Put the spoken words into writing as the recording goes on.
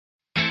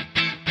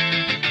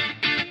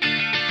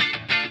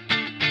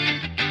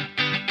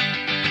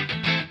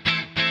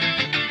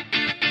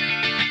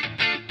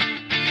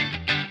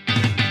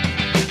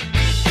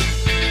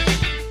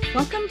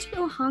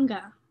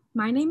Tonga.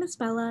 My name is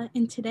Bella,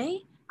 and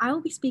today I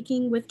will be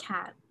speaking with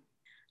Kat.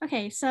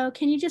 Okay, so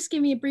can you just give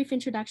me a brief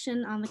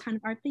introduction on the kind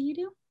of art that you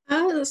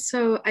do?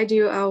 So I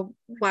do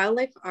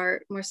wildlife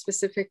art, more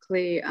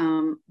specifically,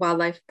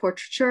 wildlife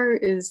portraiture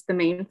is the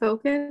main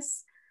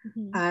focus.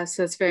 Mhm.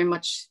 So it's very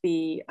much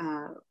the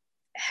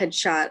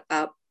headshot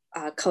up,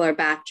 color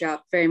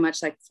backdrop, very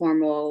much like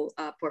formal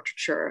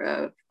portraiture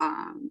of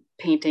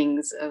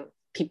paintings of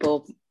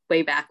people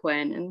way back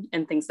when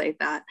and things like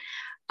that,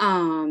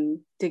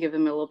 to give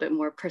them a little bit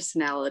more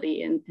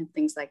personality and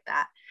things like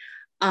that,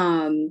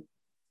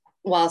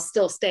 while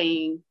still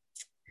staying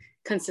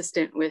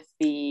consistent with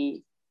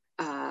the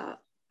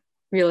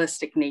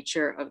realistic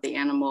nature of the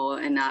animal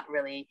and not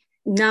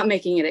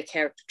making it a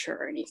caricature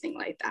or anything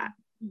like that.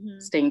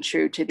 Staying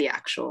true to the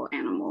actual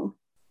animal.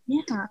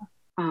 Yeah.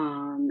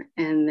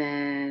 And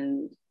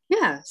then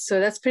so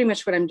that's pretty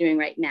much what I'm doing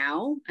right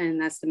now, and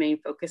that's the main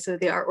focus of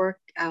the artwork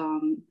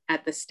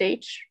at this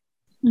stage.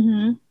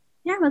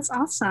 Yeah, that's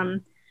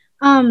awesome.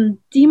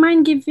 Do you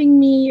mind giving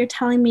me or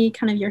telling me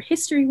kind of your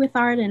history with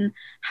art and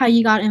how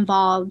you got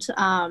involved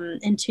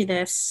into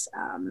this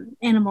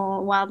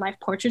animal wildlife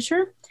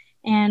portraiture?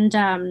 And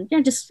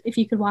just if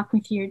you could walk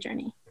me through your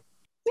journey.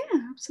 Yeah,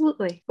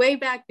 absolutely. Way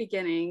back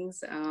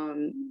beginnings,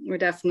 were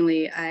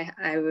definitely,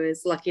 I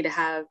was lucky to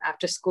have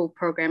after school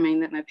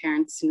programming that my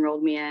parents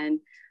enrolled me in.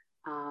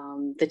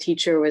 The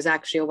teacher was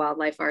actually a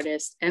wildlife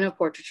artist and a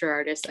portraiture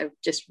artist. I've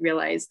just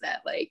realized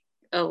that like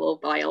a little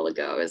while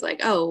ago. I was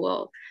like, oh,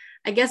 well,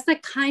 I guess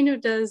that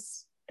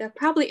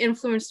probably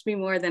influenced me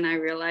more than I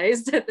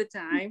realized at the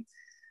time.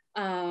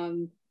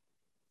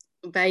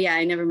 But yeah,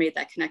 I never made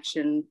that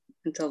connection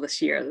until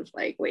this year of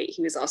like, wait,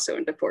 he was also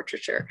into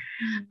portraiture.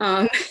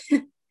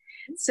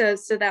 So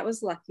that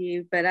was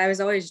lucky, but I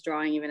was always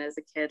drawing even as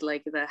a kid,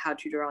 like the how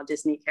to draw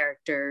Disney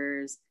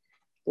characters,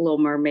 Little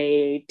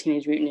Mermaid,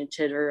 Teenage Mutant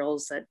Ninja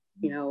Turtles at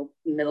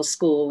middle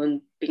school,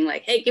 and being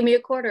like, hey, give me a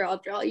quarter,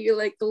 I'll draw you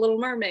like the Little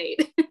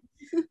Mermaid.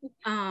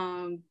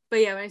 But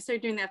yeah, when I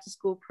started doing the after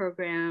school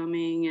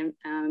programming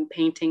and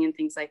painting and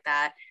things like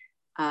that,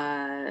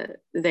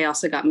 they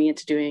also got me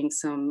into doing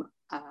some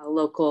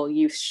local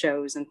youth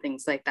shows and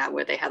things like that,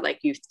 where they had like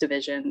youth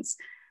divisions.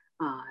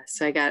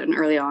 So I got an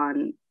early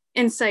on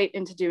insight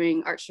into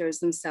doing art shows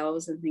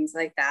themselves and things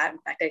like that. In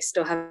fact, I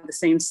still have the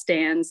same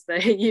stands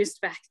that I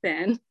used back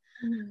then.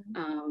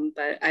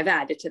 But I've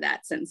added to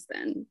that since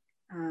then.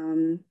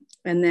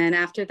 And then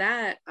after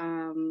that,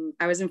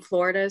 I was in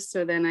Florida.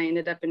 So then I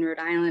ended up in Rhode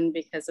Island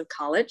because of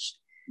college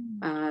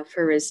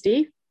for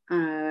RISD,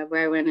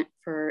 where I went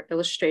for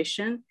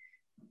illustration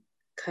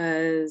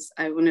because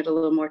I wanted a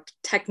little more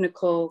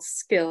technical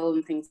skill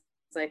and things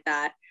like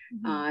that.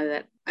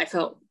 That I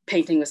felt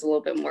painting was a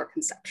little bit more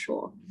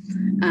conceptual.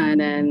 And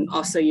then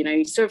also,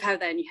 you sort of have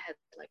that in your head,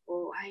 like,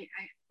 well, I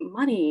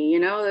money,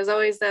 there's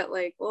always that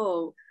like,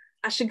 oh,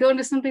 I should go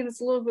into something that's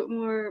a little bit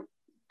more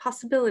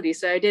possibility.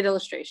 So I did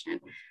illustration,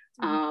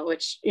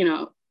 which,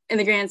 in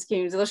the grand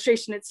schemes,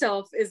 illustration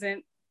itself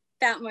isn't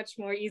that much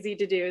more easy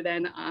to do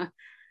than,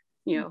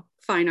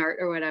 fine art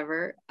or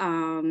whatever.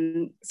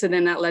 So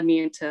then that led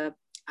me into,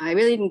 I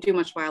really didn't do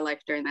much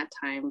wildlife during that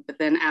time. But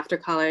then after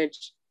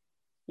college,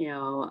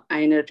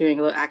 I ended up doing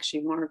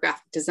actually more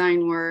graphic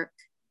design work,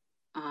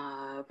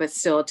 but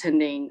still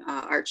attending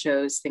art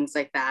shows, things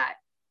like that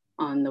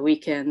on the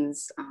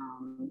weekends.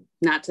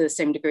 Not to the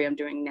same degree I'm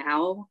doing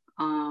now,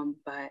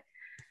 but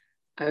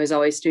I was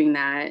always doing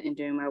that and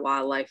doing my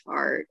wildlife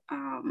art.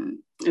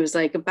 It was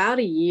like about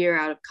a year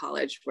out of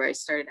college where I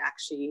started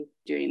actually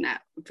doing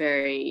that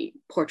very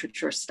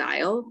portraiture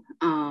style,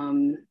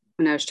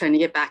 when I was trying to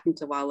get back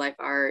into wildlife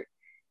art,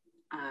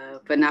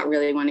 but not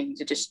really wanting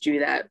to just do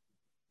that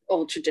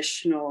old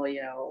traditional,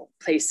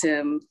 place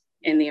him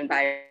in the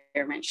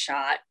environment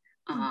shot.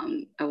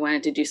 I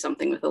wanted to do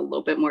something with a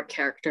little bit more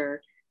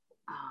character,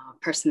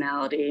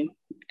 personality,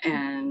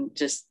 and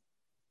just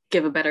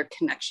give a better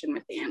connection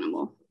with the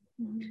animal,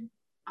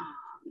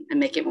 and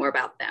make it more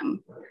about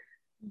them.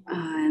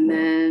 And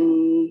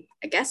then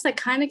I guess that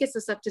kind of gets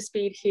us up to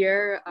speed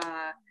here.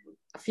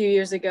 A few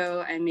years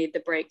ago, I made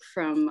the break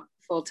from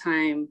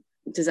full-time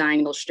design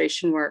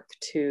illustration work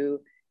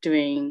to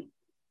doing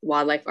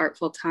wildlife art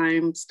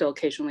full-time, still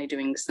occasionally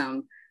doing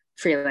some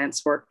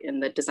freelance work in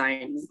the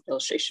design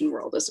illustration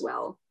world as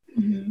well.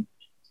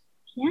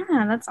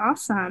 Yeah, that's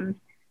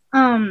awesome.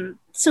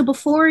 So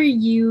before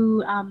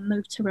you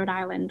moved to Rhode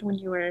Island, when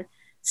you were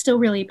still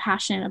really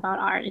passionate about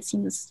art, it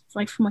seems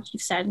like from what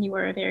you've said, you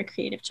were a very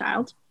creative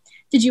child.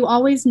 Did you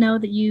always know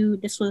that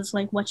this was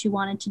like what you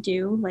wanted to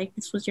do, like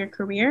this was your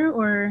career,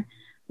 or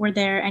were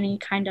there any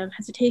kind of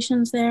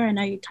hesitations there? I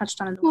know you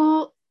touched on it.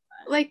 Well,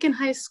 like in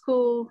high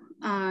school,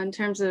 in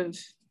terms of,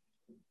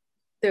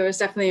 there was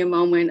definitely a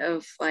moment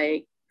of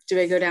like, do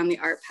I go down the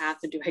art path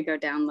or do I go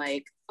down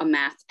like a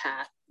math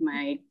path?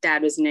 My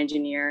dad was an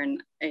engineer,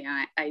 and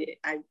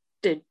I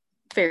did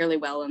fairly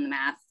well in the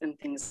math and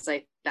things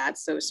like that.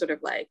 So sort of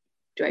like,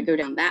 do I go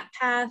down that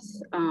path,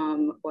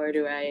 or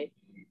do I?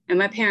 And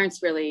my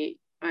parents really,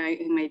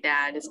 my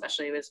dad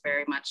especially, was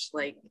very much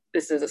like,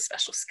 this is a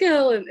special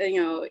skill, and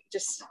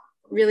just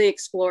really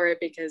explore it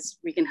because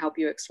we can help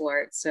you explore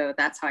it. So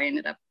that's how I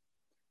ended up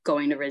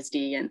going to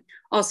RISD. And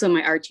also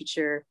my art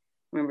teacher,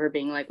 I remember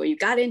being like, well, you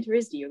got into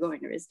RISD, you're going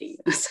to RISD.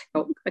 I was like,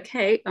 oh,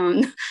 okay.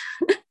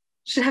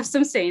 Should have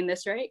some say in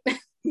this, right?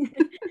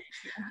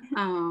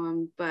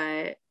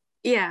 But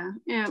yeah,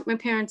 my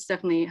parents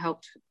definitely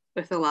helped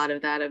with a lot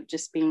of that, of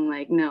just being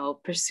like, no,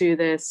 pursue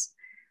this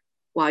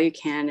while you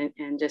can,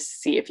 and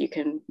just see if you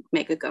can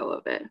make a go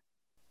of it.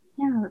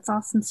 Yeah, that's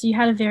awesome. So you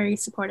had a very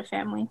supportive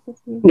family with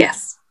you.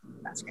 Yes.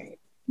 That's great.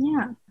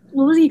 Yeah.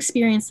 What was the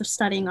experience of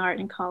studying art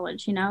in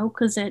college?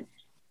 Did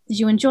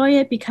you enjoy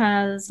it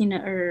because,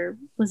 or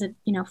was it,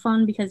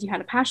 fun because you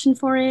had a passion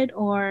for it,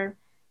 or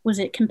was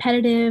it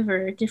competitive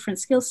or a different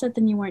skill set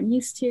than you weren't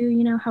used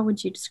to? How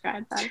would you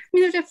describe that?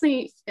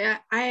 Definitely,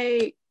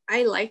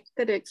 I liked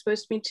that it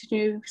exposed me to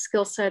new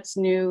skill sets,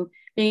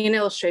 being in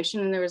illustration,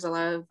 and there was a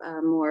lot of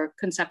more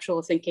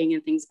conceptual thinking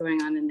and things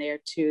going on in there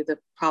too. The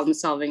problem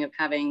solving of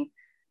having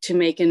to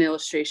make an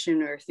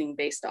illustration or a thing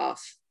based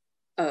off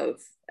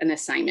of an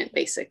assignment,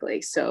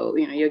 basically. So,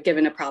 you're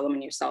given a problem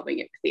and you're solving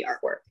it with the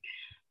artwork,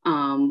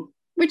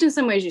 which in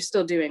some ways you're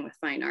still doing with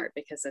fine art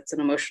because it's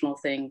an emotional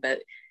thing. But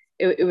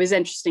it was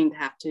interesting to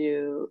have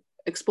to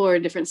explore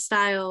different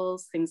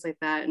styles, things like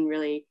that, and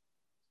really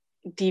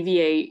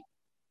deviate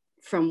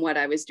from what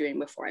I was doing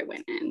before I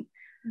went in.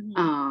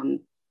 Mm-hmm.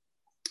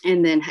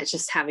 And then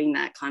just having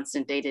that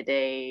constant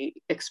day-to-day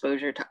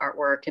exposure to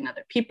artwork and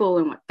other people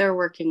and what they're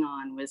working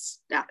on was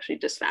actually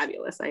just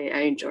fabulous. I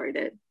enjoyed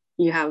it.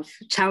 You have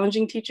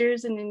challenging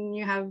teachers, and then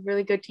you have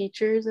really good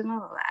teachers and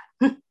all of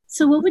that.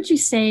 So what would you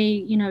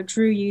say,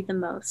 drew you the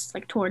most,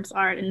 like, towards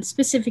art, and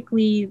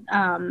specifically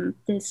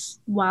this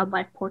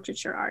wildlife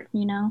portraiture art?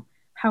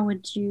 How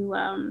would you,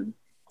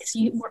 because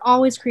you were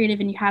always creative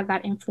and you had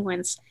that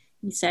influence,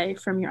 you say,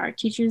 from your art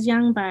teachers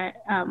but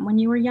when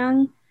you were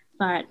young,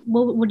 but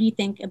what do you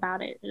think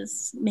about it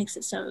makes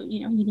it so,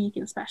 unique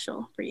and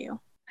special for you?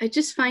 I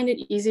just find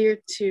it easier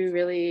to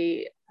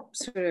really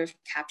sort of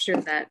capture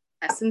that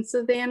essence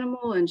of the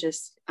animal and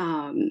just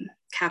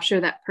capture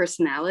that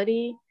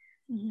personality.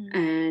 Mm-hmm.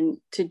 And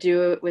to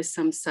do it with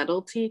some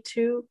subtlety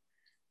too.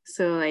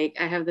 So like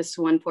I have this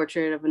one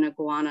portrait of an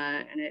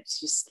iguana, and it's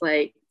just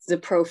like the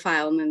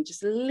profile and then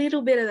just a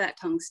little bit of that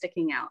tongue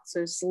sticking out. So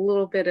it's a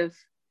little bit of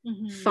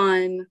mm-hmm.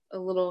 fun, a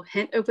little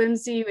hint of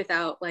whimsy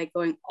without like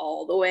going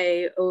all the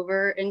way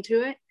over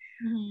into it.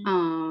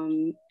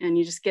 Mm-hmm. And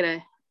you just get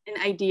an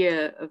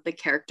idea of the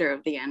character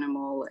of the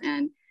animal.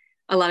 And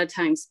a lot of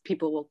times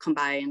people will come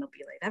by and they'll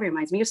be like, that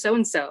reminds me of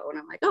so-and-so. And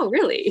I'm like, oh,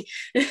 really?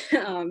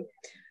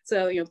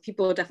 So,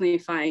 people definitely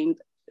find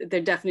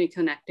they're definitely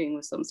connecting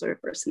with some sort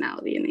of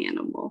personality in the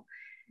animal.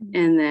 Mm-hmm.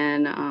 And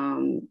then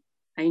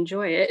I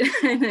enjoy it.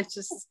 And it's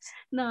just,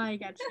 no, I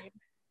get you.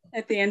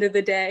 At the end of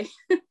the day.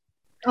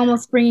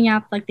 Almost bringing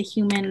out like the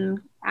human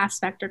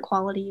aspect or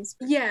qualities.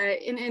 Yeah,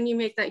 and you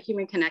make that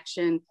human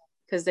connection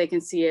because they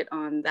can see it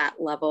on that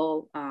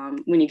level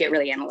when you get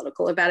really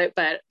analytical about it.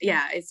 But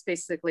yeah, it's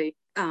basically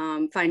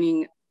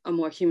finding a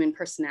more human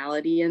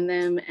personality in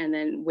them. And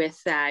then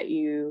with that,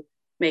 you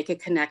make a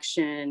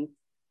connection,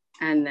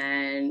 and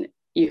then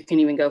you can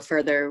even go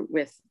further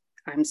with,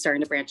 I'm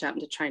starting to branch out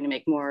into trying to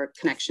make more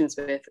connections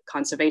with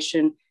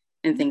conservation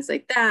and things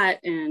like that.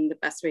 And the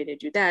best way to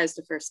do that is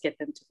to first get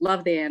them to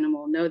love the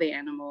animal, know the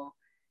animal,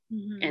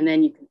 mm-hmm. and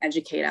then you can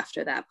educate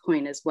after that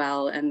point as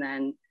well, and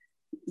then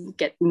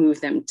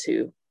move them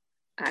to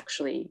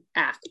actually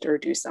act or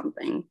do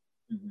something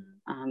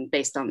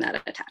based on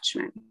that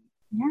attachment.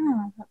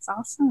 Yeah, that's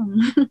awesome.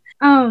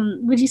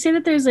 Would you say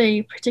that there's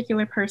a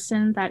particular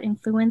person that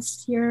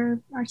influenced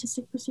your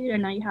artistic pursuit? I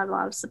know you had a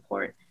lot of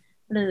support.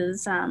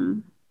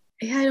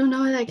 Yeah, I don't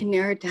know that I can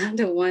narrow it down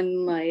to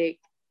one like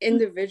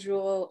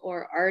individual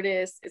or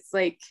artist. It's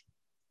like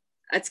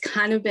it's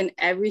kind of been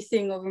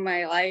everything over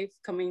my life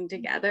coming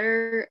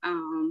together.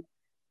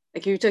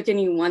 Like if you took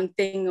any one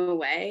thing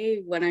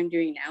away, what I'm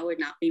doing now would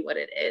not be what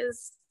it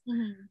is.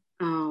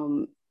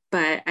 Mm-hmm.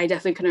 But I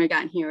definitely couldn't have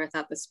gotten here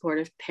without the support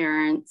of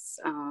parents,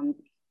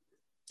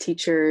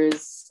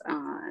 teachers,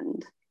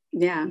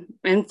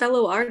 and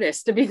fellow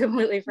artists, to be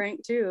completely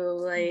frank too,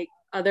 like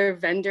other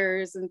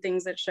vendors and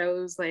things at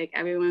shows. Like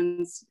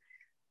everyone's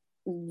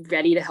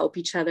ready to help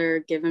each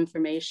other, give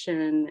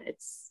information.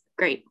 It's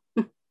great.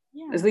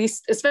 Yeah. At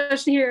least,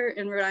 especially here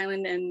in Rhode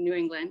Island and New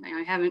England.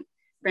 I haven't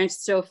branched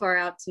so far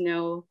out to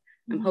know.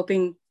 I'm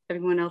hoping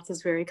everyone else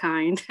is very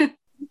kind.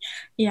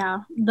 Yeah,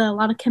 a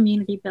lot of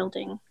community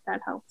building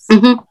that helps.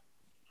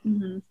 Mm-hmm.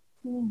 Mm-hmm.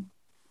 Yeah.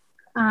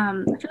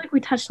 I feel like we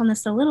touched on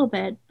this a little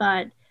bit,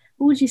 but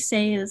what would you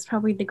say is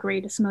probably the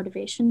greatest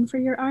motivation for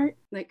your art?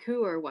 Like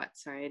who or what?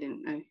 Sorry, I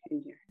didn't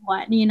hear.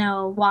 What,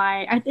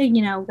 why? I think,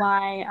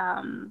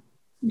 why,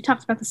 we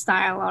talked about the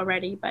style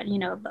already, but,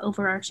 the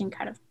overarching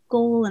kind of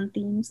goal and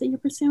themes that you're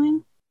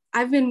pursuing.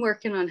 I've been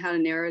working on how to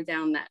narrow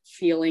down that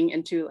feeling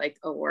into like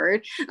a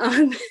word,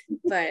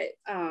 but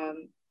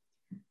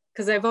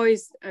because I've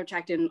always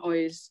attracted and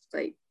always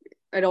like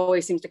it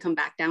always seems to come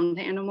back down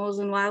to animals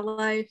and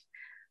wildlife.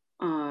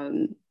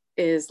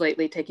 Is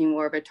lately taking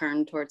more of a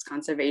turn towards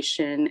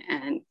conservation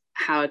and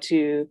how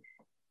to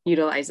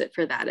utilize it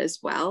for that as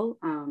well.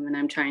 And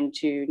I'm trying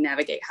to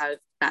navigate how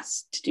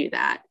best to do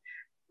that.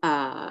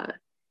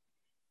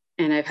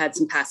 And I've had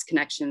some past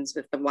connections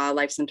with the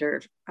Wildlife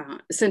Center,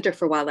 Center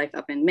for Wildlife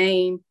up in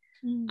Maine,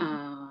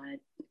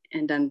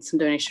 and done some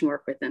donation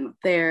work with them up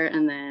there.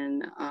 And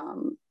then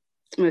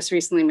most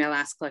recently, my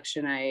last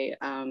collection, I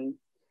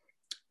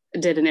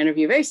did an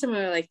interview very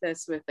similar like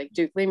this with like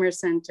Duke Lemur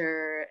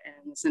Center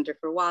and the Center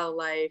for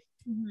Wildlife.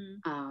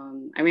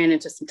 I ran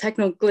into some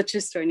technical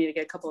glitches, so I need to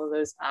get a couple of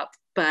those up,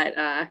 but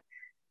I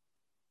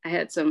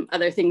had some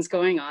other things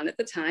going on at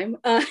the time.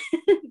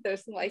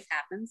 There's life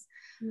happens.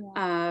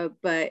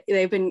 But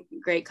they've been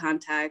great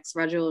contacts.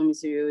 Roger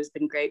Williams Zoo has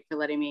been great for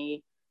letting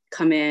me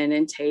come in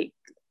and take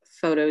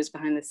photos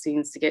behind the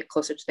scenes to get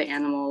closer to the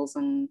animals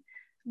and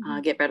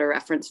get better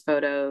reference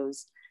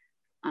photos.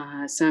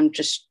 So I'm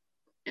just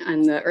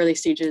in the early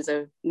stages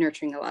of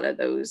nurturing a lot of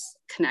those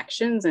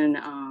connections, and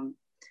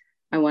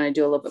I want to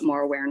do a little bit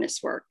more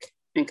awareness work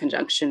in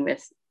conjunction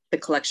with the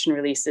collection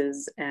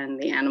releases and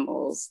the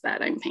animals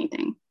that I'm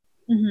painting.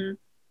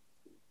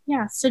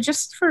 Yeah, so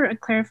just for a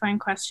clarifying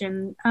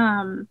question,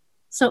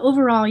 so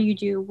overall you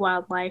do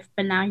wildlife,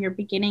 but now you're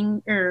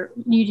beginning, or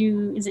you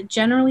do, is it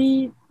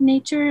generally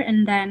nature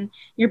and then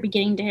you're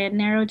beginning to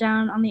narrow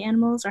down on the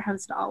animals, or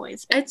has it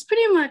always been? It's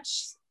pretty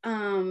much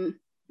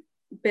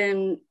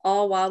been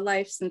all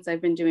wildlife since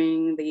I've been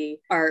doing the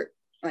art,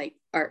 like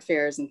art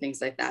fairs and things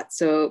like that.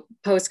 So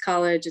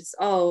post-college, it's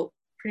all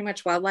pretty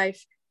much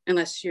wildlife,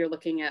 unless you're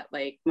looking at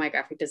like my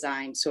graphic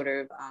design sort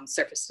of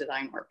surface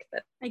design work.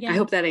 But again, I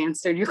hope that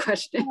answered your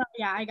question.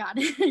 Yeah, I got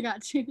it. I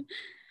got you.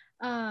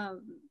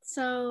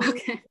 So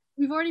okay.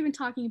 We've already been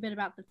talking a bit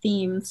about the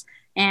themes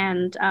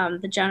and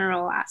the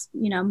general,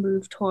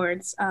 move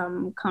towards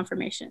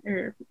conservation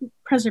or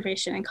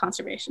preservation and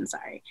conservation.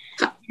 Sorry.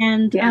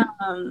 And yeah.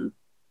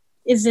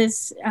 Is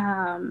this,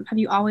 have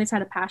you always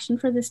had a passion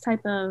for this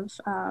type of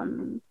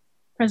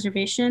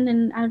preservation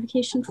and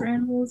advocacy for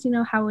animals?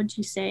 How would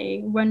you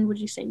say, when would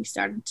you say you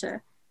started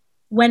to,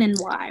 when and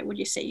why would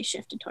you say you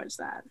shifted towards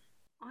that?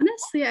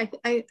 Honestly,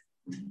 I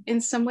in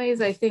some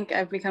ways, I think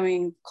I'm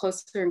becoming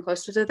closer and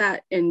closer to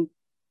that in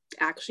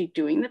actually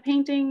doing the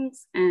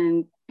paintings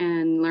and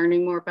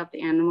learning more about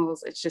the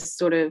animals. It's just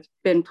sort of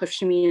been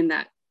pushing me in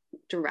that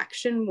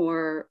direction,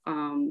 more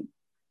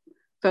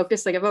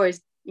focused. Like I've always,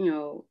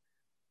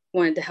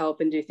 wanted to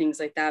help and do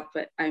things like that.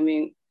 But I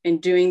mean, in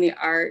doing the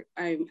art,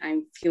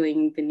 I'm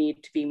feeling the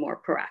need to be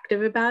more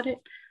proactive about it.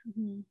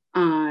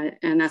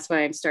 And that's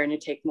why I'm starting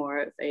to take more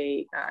of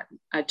a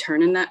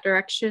turn in that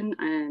direction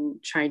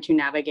and trying to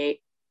navigate,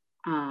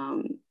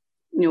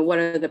 what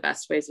are the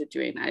best ways of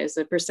doing that? Is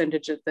a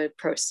percentage of the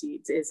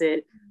proceeds? Is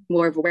it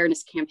more of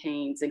awareness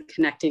campaigns and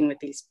connecting with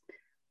these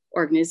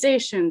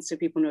organizations so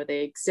people know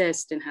they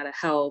exist and how to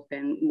help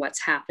and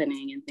what's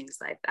happening and things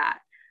like that?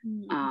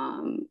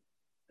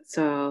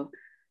 So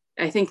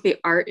I think the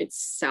art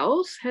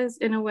itself has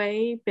in a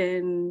way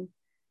been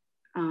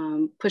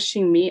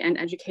pushing me and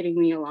educating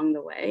me along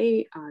the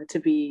way to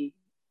be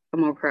a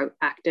more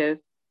proactive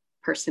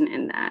person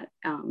in that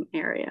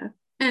area.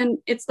 And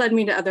it's led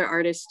me to other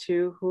artists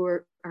too who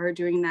are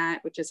doing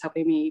that, which is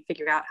helping me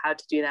figure out how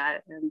to do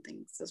that and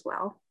things as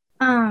well.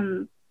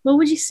 What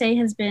would you say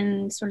has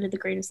been sort of the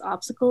greatest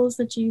obstacles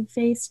that you've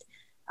faced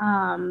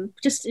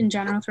just in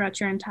general throughout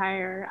your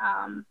entire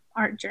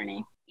art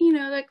journey?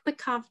 Like the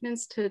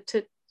confidence to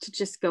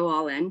just go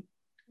all in.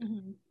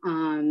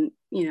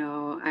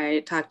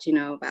 I talked,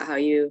 about how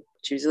you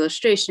choose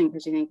illustration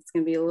because you think it's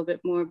going to be a little bit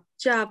more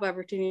job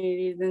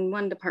opportunities in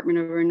one department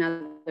over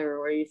another,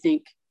 or you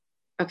think,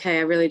 okay,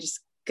 I really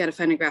just got to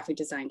find a graphic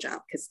design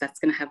job because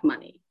that's going to have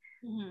money.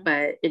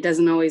 But it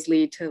doesn't always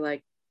lead to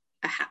like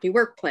a happy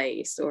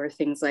workplace or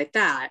things like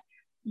that.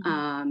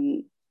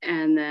 And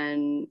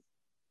then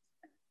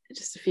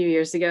just a few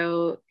years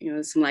ago,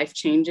 some life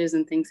changes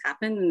and things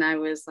happened. And I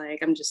was like,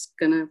 I'm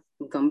going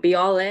to be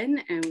all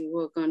in and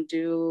we're going to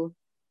do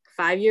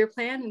a 5-year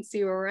plan and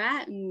see where we're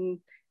at. And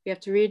we have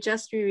to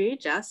readjust.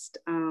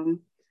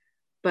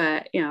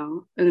 But,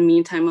 in the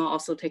meantime, I'll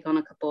also take on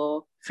a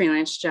couple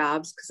freelance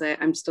jobs because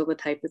I'm still the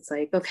type that's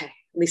like, okay,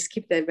 at least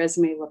keep the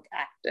resume look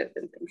active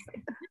and things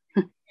like that.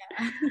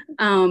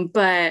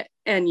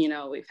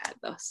 We've had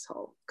this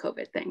whole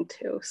COVID thing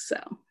too. So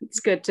it's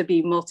good to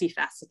be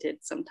multifaceted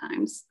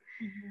sometimes.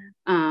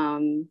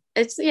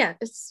 It's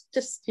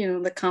just,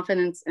 the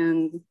confidence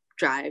and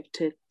drive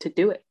to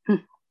do it. I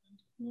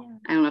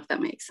don't know if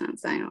that makes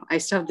sense. I know I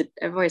still have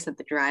I've always had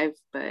the drive,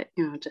 but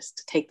just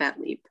to take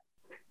that leap.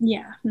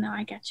 Yeah, no,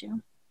 I get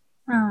you.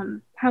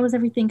 How has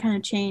everything kind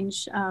of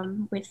changed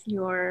with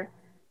your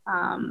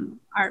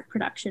art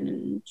production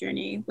and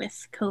journey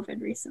with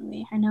COVID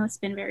recently? I know it's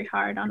been very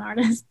hard on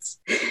artists.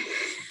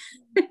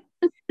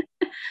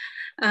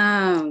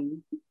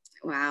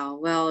 Wow.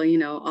 Well,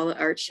 all the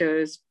art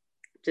shows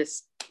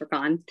just were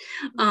gone.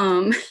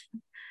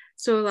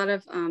 So a lot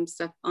of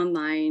stuff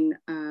online,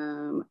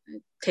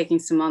 taking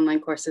some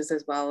online courses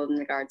as well in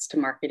regards to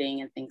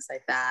marketing and things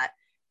like that,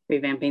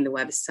 revamping the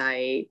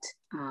website.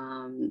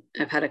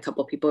 I've had a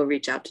couple people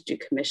reach out to do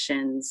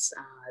commissions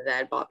that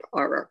had bought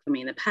artwork from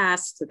me in the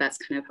past. So that's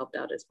kind of helped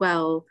out as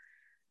well.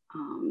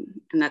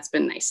 And that's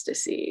been nice to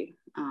see.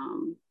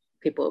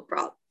 People have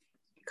brought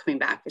coming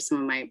back for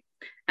some of my,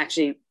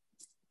 actually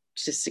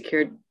just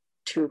secured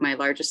 2 of my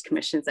largest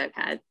commissions I've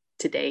had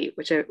to date,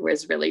 which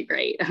was really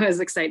great. I was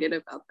excited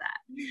about that.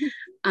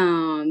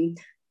 And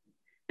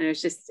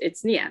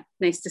it's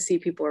nice to see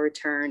people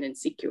return and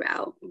seek you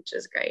out, which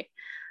is great.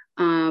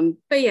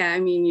 But yeah, I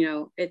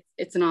mean,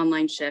 it's an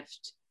online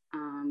shift.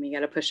 You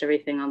got to push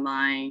everything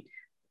online,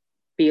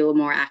 be a little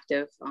more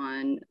active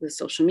on the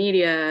social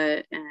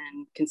media,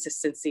 and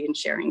consistency in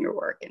sharing your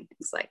work and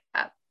things like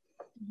that.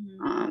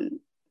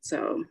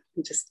 So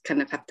you just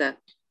kind of have to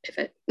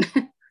pivot.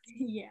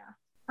 Yeah.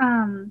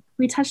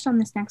 We touched on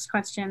this next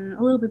question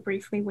a little bit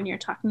briefly when you're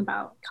talking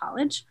about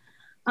college.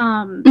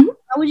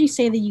 How would you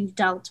say that you've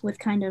dealt with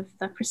kind of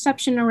the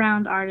perception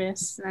around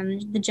artists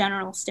and the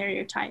general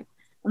stereotype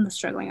of the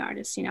struggling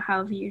artists? How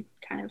have you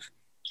kind of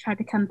tried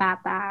to combat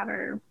that,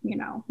 or,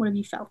 what have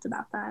you felt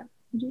about that,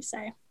 would you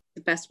say?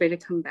 The best way to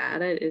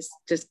combat it is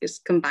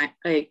combine,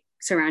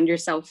 surround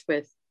yourself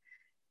with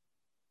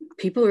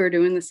people who are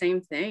doing the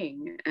same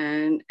thing,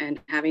 and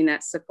having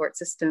that support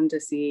system to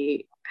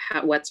see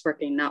what's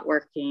working, not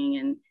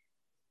working,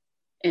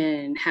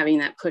 and having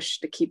that push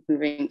to keep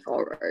moving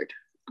forward.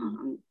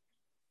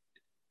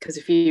 Because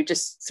if you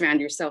just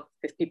surround yourself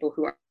with people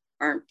who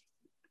aren't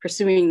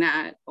pursuing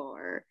that,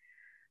 or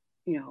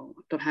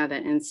don't have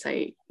that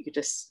insight,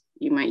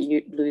 you might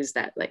lose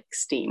that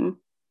steam.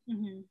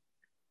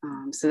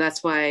 So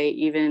that's why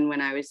even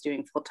when I was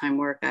doing full-time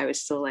work, I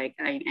was still I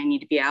need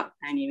to be out,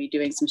 I need to be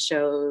doing some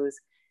shows,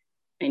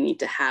 I need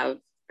to have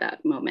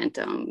that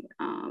momentum.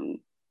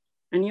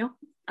 And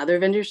other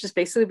vendors just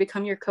basically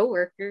become your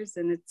coworkers,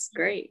 and it's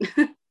great.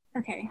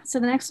 Okay, so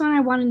the next one,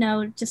 I want to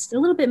know just a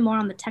little bit more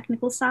on the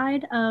technical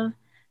side of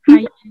how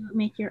you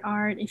make your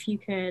art. If you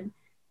could,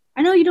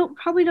 I know you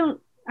probably don't,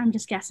 I'm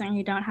just guessing,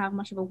 you don't have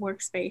much of a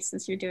workspace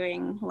since you're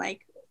doing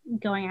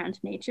going out into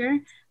nature,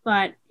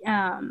 but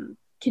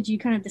could you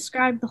kind of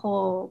describe the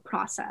whole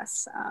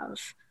process of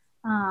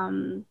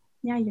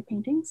your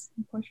paintings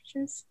and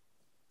portraitures?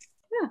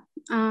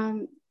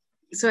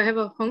 So I have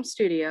a home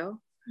studio,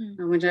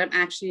 which I'm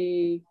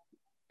actually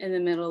in the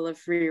middle of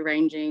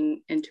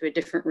rearranging into a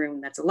different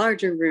room that's a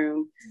larger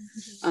room.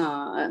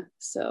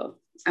 So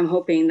I'm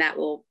hoping that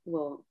will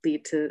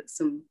lead to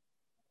some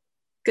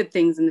good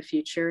things in the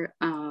future.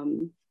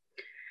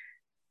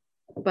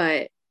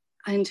 But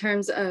in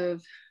terms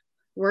of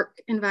work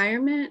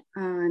environment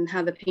and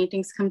how the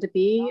paintings come to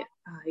be,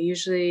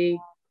 usually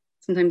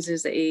sometimes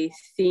there's a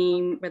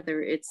theme,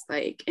 whether it's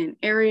an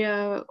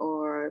area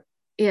or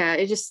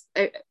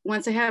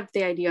once I have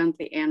the idea on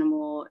the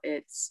animal,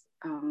 it's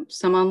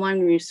some online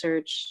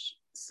research,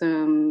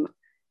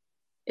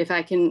 if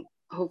I can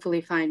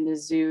hopefully find a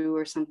zoo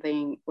or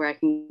something where I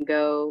can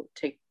go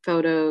take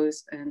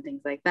photos and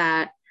things like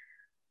that,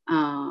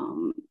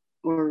 or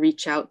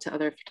reach out to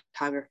other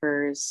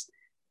photographers,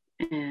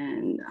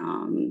 and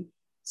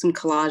some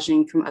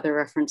collaging from other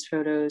reference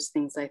photos,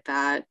 things like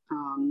that.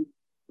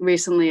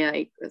 Recently,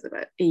 it was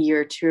about a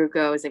year or 2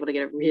 ago, I was able to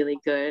get a really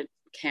good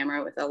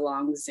camera with a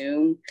long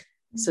zoom.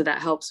 So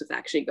that helps with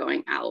actually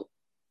going out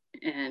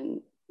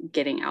and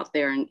getting out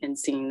there and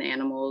seeing the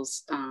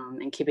animals,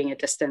 and keeping a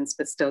distance,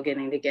 but still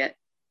getting to get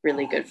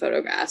really good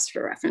photographs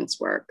for reference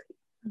work.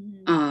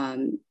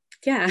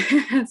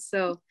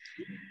 So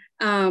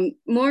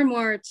more and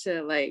more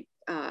to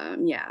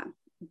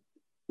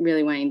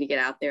really wanting to get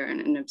out there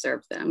and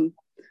observe them.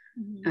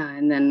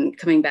 And then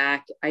coming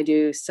back, I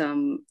do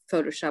some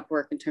Photoshop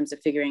work in terms of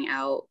figuring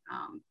out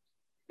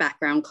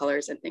background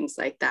colors and things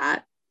like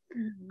that.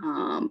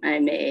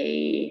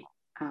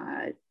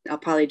 I'll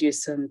probably do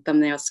some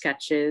thumbnail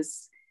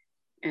sketches,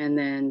 and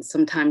then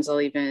sometimes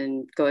I'll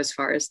even go as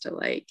far as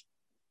to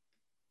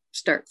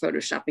start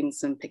photoshopping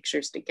some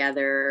pictures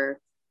together,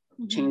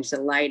 change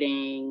the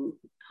lighting,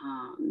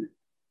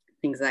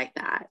 things like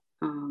that,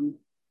 and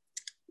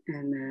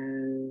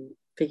then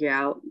figure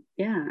out,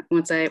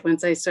 once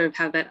I sort of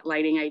have that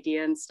lighting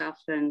idea and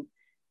stuff, then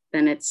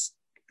it's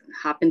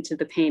hop into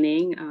the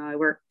painting. I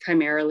work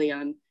primarily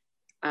on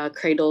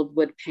cradled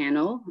wood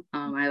panel.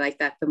 I like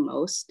that the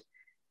most.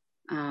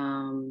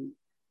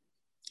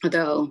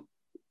 Although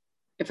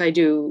if I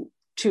do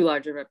too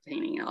large of a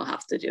painting, I'll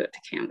have to do it to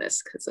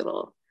canvas, because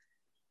it'll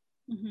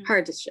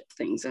hard to ship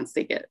things once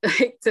they get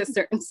to a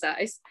certain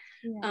size.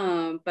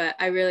 But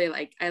I really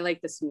like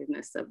the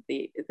smoothness of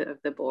the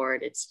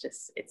board. It's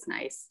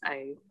nice.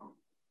 I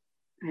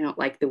don't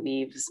like the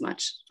weave as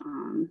much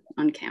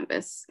on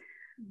canvas.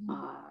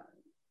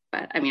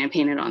 But I mean, I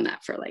painted on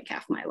that for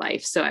half my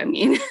life. So I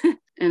mean,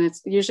 and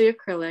it's usually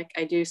acrylic.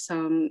 I do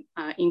some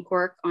ink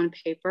work on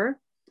paper,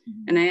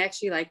 and I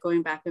actually like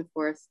going back and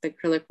forth. The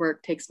acrylic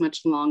work takes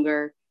much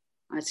longer.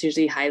 It's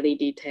usually highly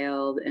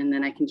detailed, and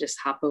then I can just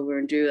hop over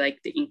and do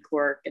the ink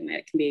work, and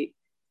it can be,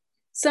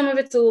 some of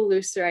it's a little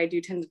looser. I do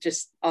tend to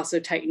just also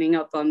tightening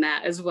up on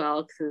that as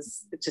well,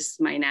 because it's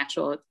just my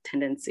natural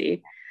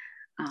tendency.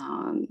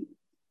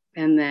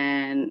 And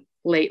then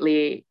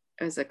lately,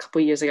 it was a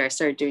couple years ago, I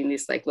started doing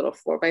these like little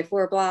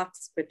 4x4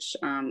 blocks, which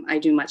I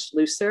do much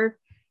looser.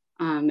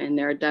 And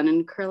they're done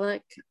in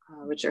acrylic,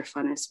 which are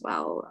fun as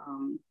well.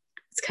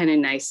 It's kind of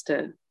nice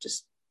to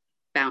just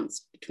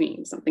bounce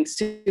between something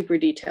super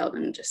detailed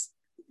and just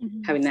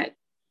having that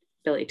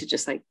ability to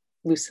just like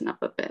loosen up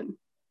a bit and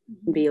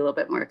be a little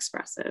bit more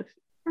expressive.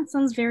 That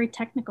sounds very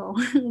technical.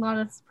 A lot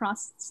of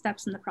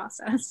steps in the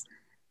process.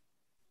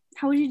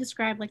 How would you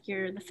describe like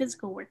the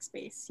physical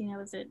workspace?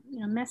 Is it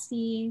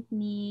messy,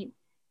 neat,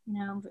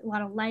 a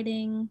lot of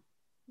lighting?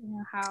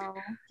 How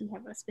do you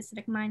have a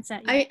specific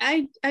mindset?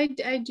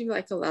 I do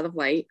like a lot of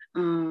light.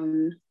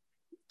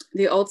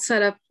 The old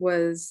setup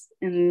was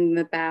in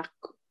the back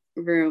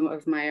room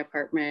of my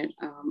apartment,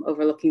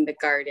 overlooking the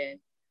garden.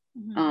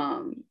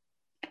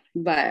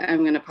 But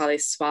I'm gonna probably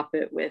swap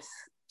it with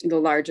the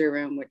larger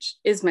room, which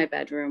is my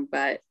bedroom,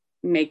 but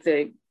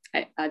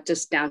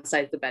just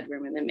downsize the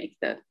bedroom and then make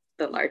the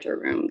larger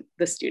room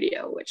the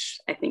studio, which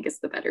I think is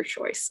the better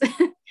choice.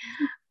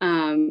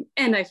 And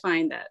I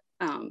find that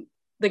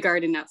the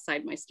garden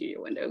outside my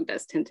studio window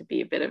does tend to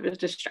be a bit of a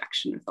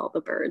distraction with all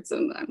the birds.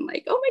 And I'm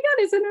like, oh my God,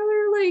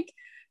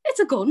 it's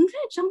a golden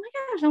finch. Oh my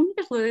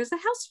gosh, there's a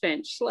house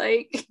finch.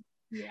 Like,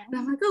 yeah. And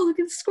I'm like, oh, look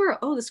at the squirrel.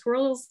 Oh, the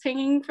squirrel is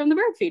hanging from the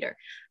bird feeder.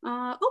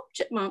 Oh,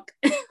 chipmunk.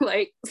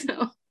 Like,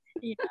 so.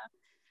 Yeah.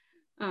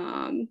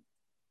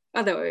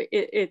 Although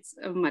it's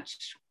a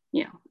much,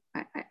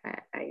 I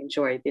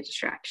enjoy the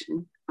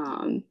distraction.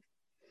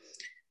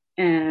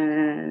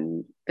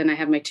 And then I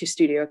have my 2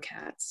 studio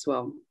cats.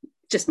 Well,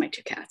 just my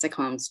 2 cats. I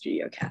call them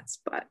studio cats,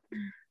 but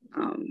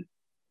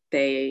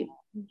they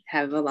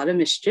have a lot of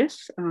mischief.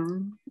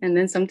 And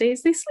then some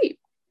days they sleep.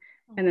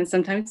 And then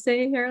sometimes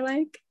they are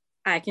like,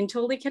 I can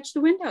totally catch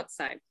the wind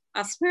outside.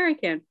 I swear I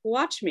can.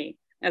 Watch me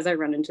as I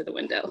run into the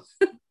window.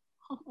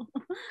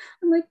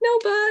 I'm like, no,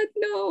 bud,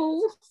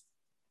 no.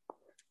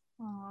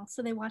 Oh,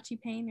 so they watch you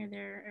paint, or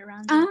they're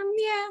around you?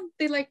 Yeah,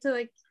 they like to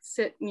like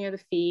sit near the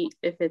feet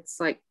if it's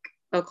like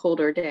a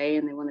colder day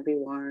and they want to be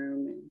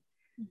warm.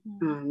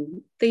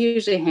 And they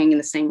usually hang in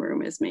the same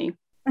room as me.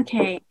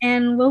 Okay,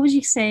 and what would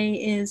you say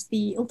is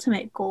the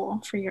ultimate goal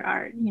for your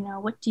art?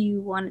 What do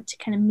you want it to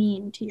kind of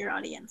mean to your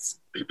audience?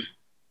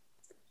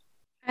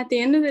 At the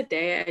end of the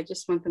day, I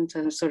just want them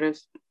to sort of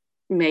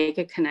make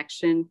a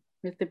connection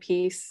with the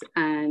piece.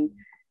 And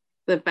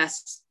the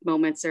best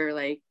moments are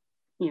like,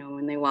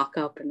 when they walk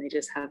up and they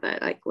just have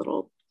that like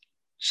little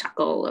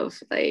chuckle of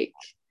like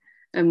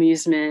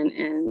amusement,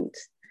 and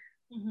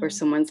or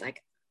someone's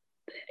like,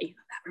 that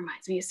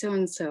reminds me of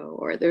so-and-so.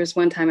 Or there was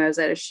one time I was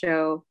at a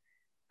show,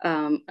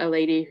 a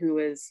lady who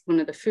was one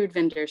of the food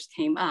vendors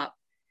came up.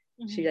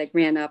 She like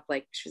ran up,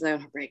 like she was out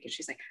on her break, and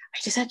she's like, I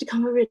just had to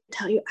come over to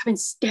tell you, I've been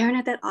staring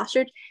at that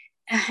ostrich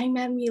and it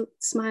made me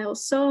smile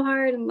so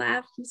hard and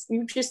laugh.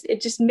 It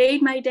just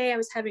made my day. I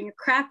was having a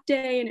crap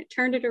day and it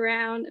turned it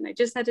around, and I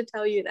just had to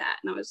tell you that.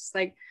 And I was just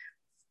like,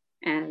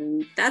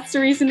 and that's the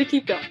reason to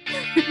keep going.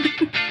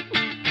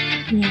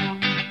 Yeah,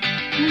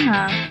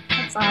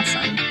 that's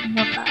awesome. I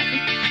love that.